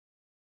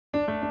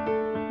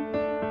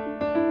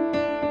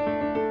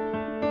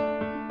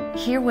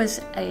Here was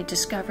a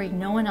discovery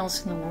no one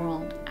else in the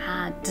world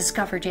had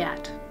discovered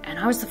yet, and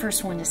I was the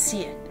first one to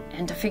see it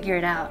and to figure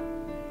it out.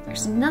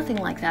 There's nothing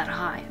like that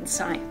high in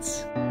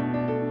science.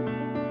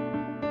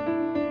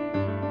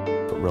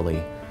 What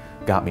really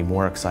got me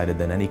more excited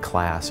than any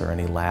class or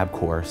any lab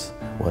course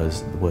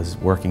was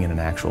working in an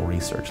actual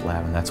research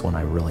lab, and that's when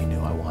I really knew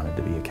I wanted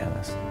to be a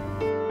chemist.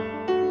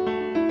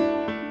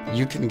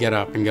 You can get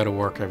up and go to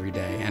work every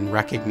day and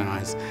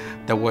recognize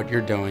that what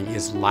you're doing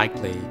is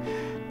likely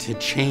to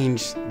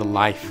change the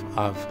life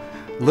of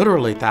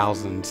literally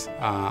thousands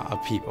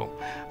of people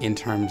in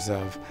terms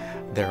of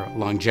their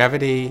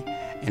longevity,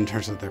 in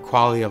terms of their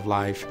quality of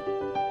life.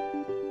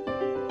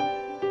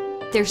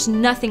 There's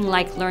nothing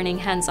like learning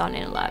hands-on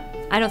in a lab.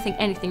 I don't think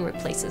anything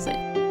replaces it.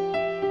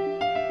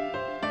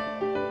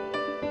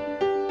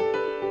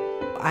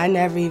 I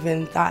never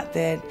even thought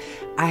that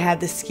I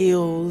had the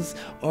skills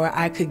or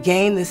I could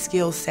gain the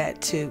skill set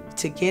to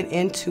get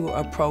into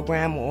a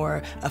program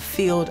or a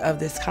field of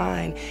this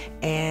kind,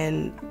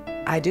 and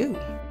I do.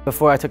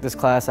 Before I took this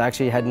class, I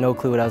actually had no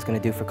clue what I was going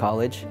to do for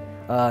college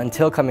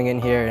until coming in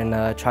here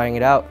and trying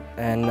it out.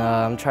 And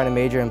I'm trying to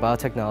major in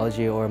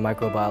biotechnology or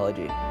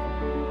microbiology.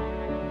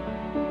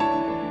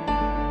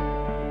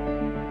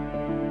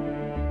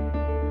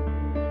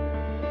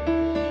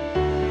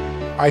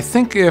 I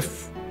think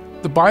if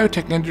the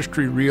biotech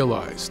industry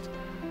realized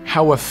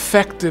how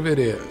effective it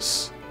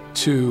is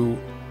to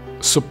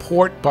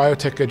support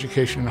biotech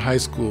education in high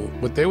school,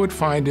 what they would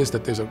find is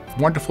that there's a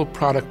wonderful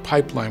product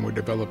pipeline we're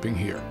developing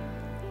here.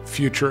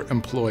 Future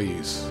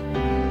employees.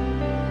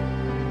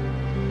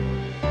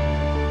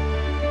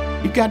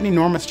 You've got an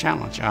enormous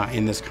challenge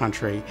in this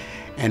country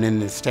and in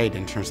this state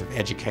in terms of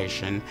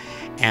education,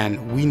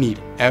 and we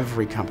need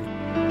every company.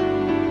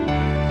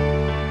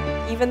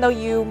 Even though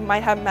you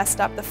might have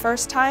messed up the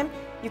first time,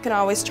 you can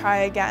always try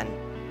again.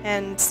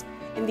 And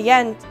in the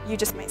end, you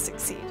just might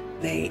succeed.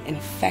 They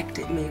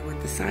infected me with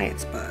the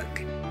science bug.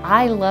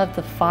 I love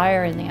the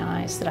fire in the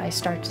eyes that I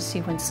start to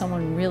see when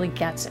someone really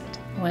gets it,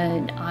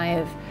 when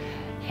I've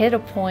hit a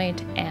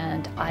point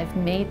and I've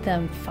made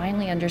them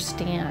finally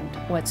understand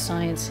what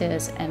science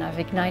is, and I've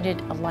ignited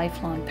a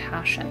lifelong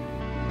passion.